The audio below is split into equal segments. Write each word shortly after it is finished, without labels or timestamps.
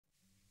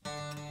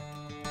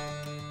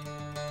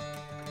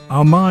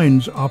Our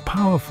minds are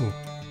powerful.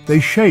 They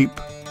shape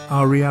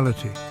our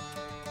reality.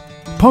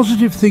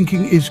 Positive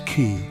thinking is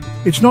key.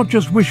 It's not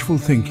just wishful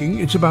thinking,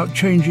 it's about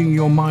changing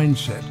your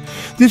mindset.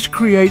 This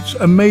creates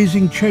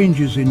amazing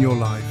changes in your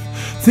life.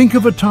 Think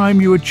of a time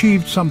you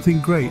achieved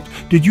something great.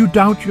 Did you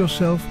doubt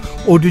yourself,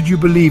 or did you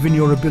believe in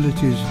your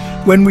abilities?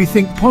 When we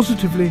think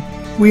positively,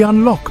 we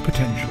unlock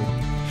potential.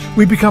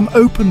 We become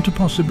open to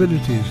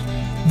possibilities.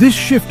 This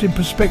shift in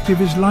perspective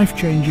is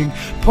life-changing.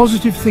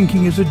 Positive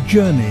thinking is a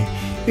journey.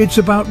 It's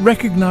about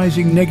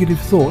recognizing negative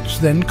thoughts,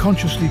 then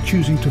consciously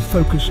choosing to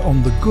focus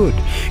on the good.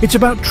 It's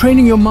about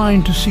training your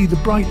mind to see the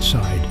bright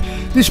side.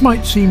 This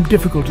might seem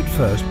difficult at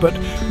first, but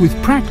with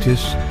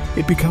practice,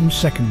 it becomes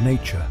second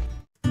nature.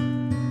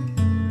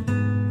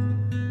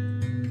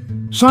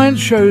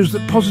 Science shows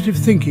that positive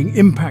thinking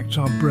impacts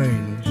our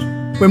brains.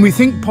 When we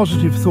think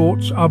positive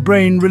thoughts, our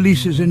brain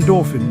releases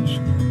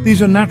endorphins.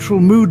 These are natural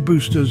mood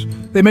boosters.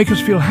 They make us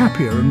feel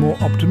happier and more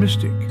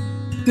optimistic.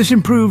 This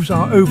improves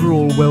our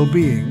overall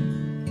well-being.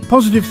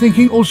 Positive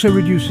thinking also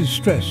reduces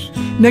stress.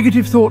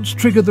 Negative thoughts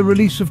trigger the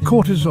release of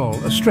cortisol,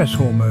 a stress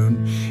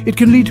hormone. It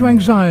can lead to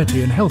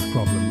anxiety and health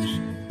problems.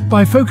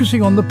 By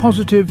focusing on the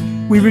positive,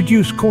 we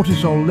reduce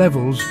cortisol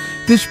levels.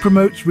 This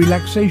promotes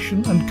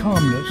relaxation and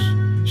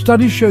calmness.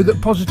 Studies show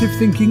that positive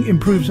thinking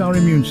improves our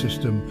immune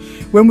system.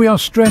 When we are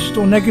stressed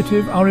or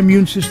negative, our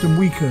immune system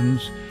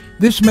weakens.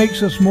 This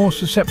makes us more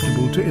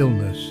susceptible to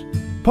illness.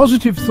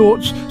 Positive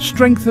thoughts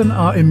strengthen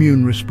our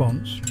immune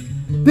response.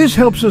 This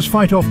helps us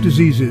fight off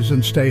diseases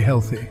and stay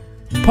healthy.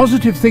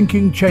 Positive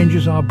thinking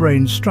changes our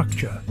brain's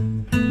structure.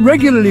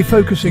 Regularly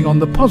focusing on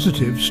the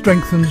positive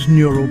strengthens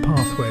neural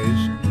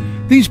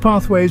pathways. These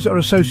pathways are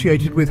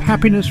associated with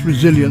happiness,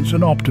 resilience,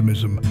 and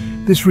optimism.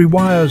 This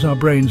rewires our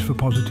brains for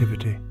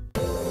positivity.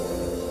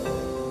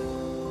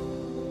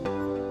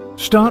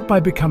 Start by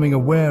becoming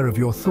aware of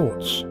your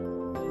thoughts.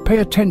 Pay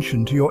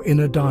attention to your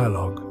inner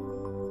dialogue.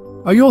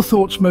 Are your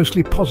thoughts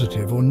mostly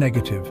positive or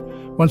negative?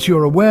 Once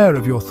you're aware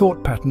of your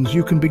thought patterns,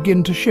 you can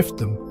begin to shift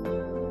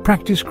them.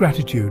 Practice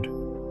gratitude.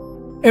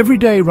 Every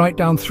day, write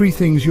down 3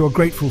 things you're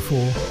grateful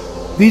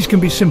for. These can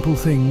be simple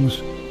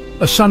things: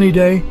 a sunny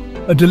day,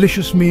 a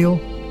delicious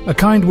meal, a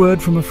kind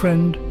word from a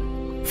friend.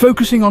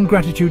 Focusing on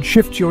gratitude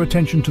shifts your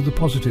attention to the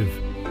positive.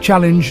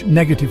 Challenge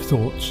negative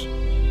thoughts.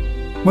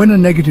 When a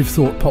negative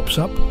thought pops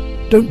up,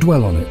 don't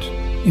dwell on it.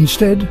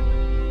 Instead,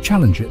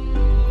 challenge it.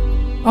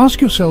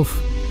 Ask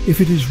yourself if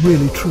it is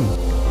really true.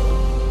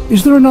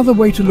 Is there another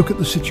way to look at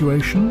the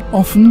situation?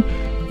 Often,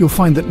 you'll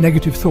find that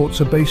negative thoughts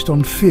are based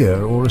on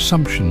fear or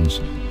assumptions.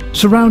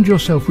 Surround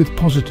yourself with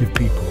positive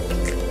people.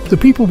 The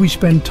people we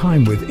spend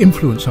time with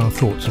influence our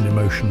thoughts and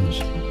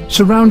emotions.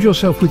 Surround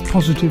yourself with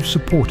positive,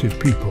 supportive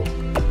people.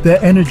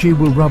 Their energy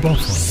will rub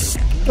off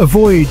on you.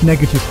 Avoid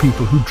negative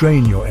people who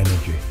drain your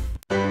energy.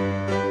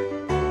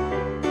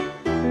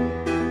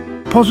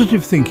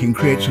 Positive thinking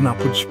creates an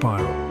upward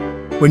spiral.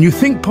 When you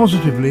think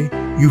positively,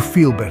 you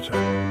feel better.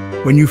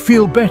 When you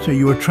feel better,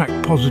 you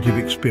attract positive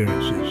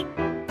experiences.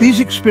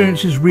 These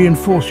experiences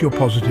reinforce your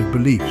positive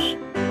beliefs.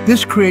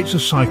 This creates a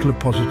cycle of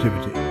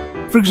positivity.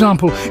 For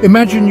example,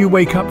 imagine you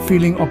wake up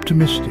feeling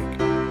optimistic.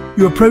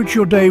 You approach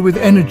your day with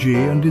energy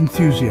and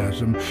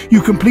enthusiasm.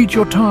 You complete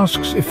your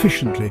tasks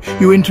efficiently.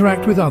 You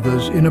interact with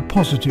others in a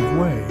positive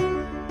way.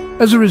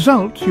 As a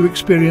result, you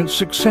experience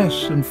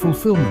success and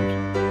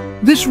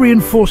fulfillment. This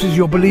reinforces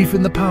your belief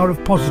in the power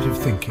of positive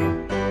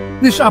thinking.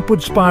 This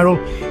upward spiral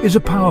is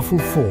a powerful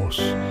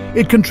force.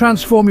 It can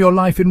transform your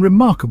life in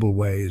remarkable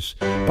ways.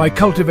 By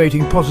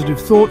cultivating positive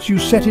thoughts, you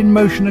set in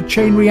motion a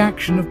chain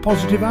reaction of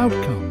positive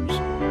outcomes.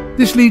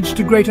 This leads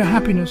to greater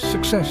happiness,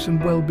 success,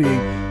 and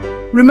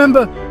well-being.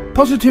 Remember,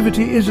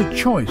 positivity is a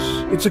choice.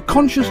 It's a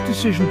conscious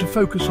decision to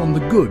focus on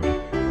the good.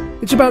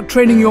 It's about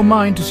training your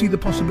mind to see the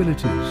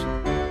possibilities.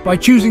 By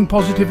choosing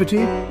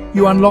positivity,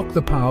 you unlock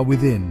the power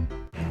within.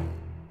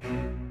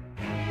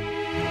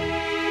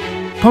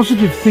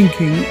 Positive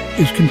thinking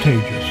is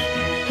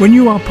contagious. When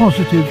you are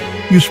positive,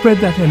 you spread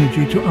that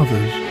energy to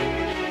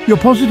others. Your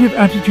positive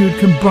attitude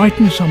can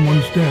brighten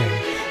someone's day.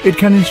 It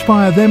can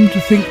inspire them to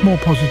think more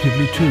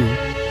positively too.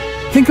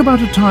 Think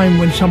about a time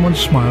when someone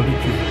smiled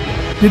at you.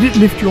 Did it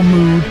lift your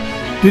mood?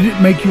 Did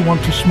it make you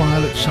want to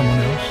smile at someone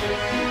else?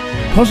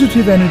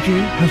 Positive energy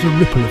has a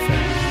ripple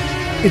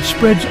effect. It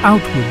spreads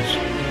outwards,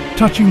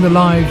 touching the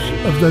lives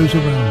of those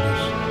around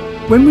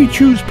us. When we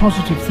choose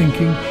positive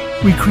thinking,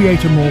 we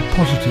create a more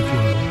positive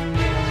world.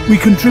 We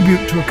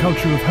contribute to a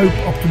culture of hope,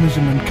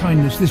 optimism, and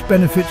kindness. This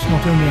benefits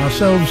not only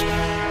ourselves,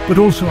 but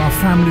also our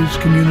families,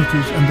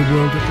 communities, and the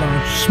world at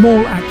large.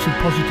 Small acts of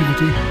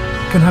positivity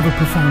can have a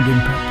profound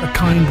impact. A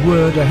kind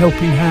word, a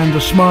helping hand,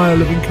 a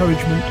smile of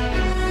encouragement.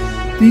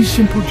 These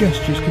simple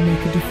gestures can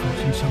make a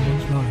difference in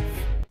someone's life.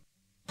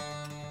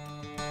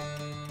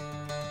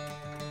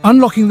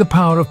 Unlocking the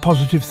power of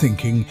positive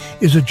thinking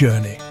is a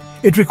journey.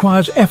 It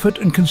requires effort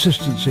and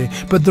consistency,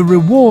 but the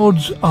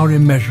rewards are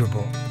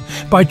immeasurable.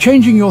 By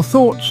changing your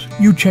thoughts,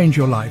 you change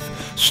your life.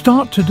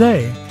 Start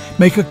today.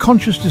 Make a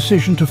conscious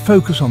decision to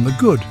focus on the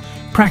good.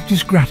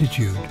 Practice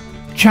gratitude.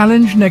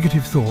 Challenge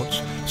negative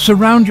thoughts.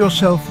 Surround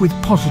yourself with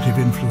positive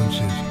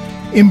influences.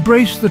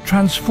 Embrace the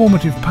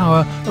transformative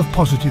power of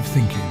positive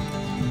thinking.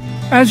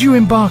 As you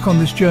embark on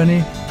this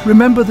journey,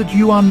 remember that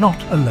you are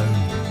not alone.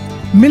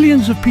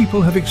 Millions of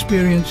people have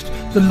experienced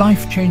the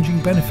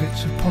life-changing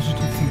benefits of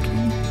positive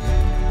thinking.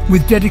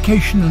 With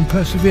dedication and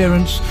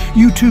perseverance,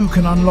 you too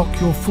can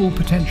unlock your full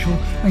potential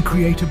and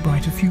create a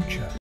brighter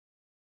future.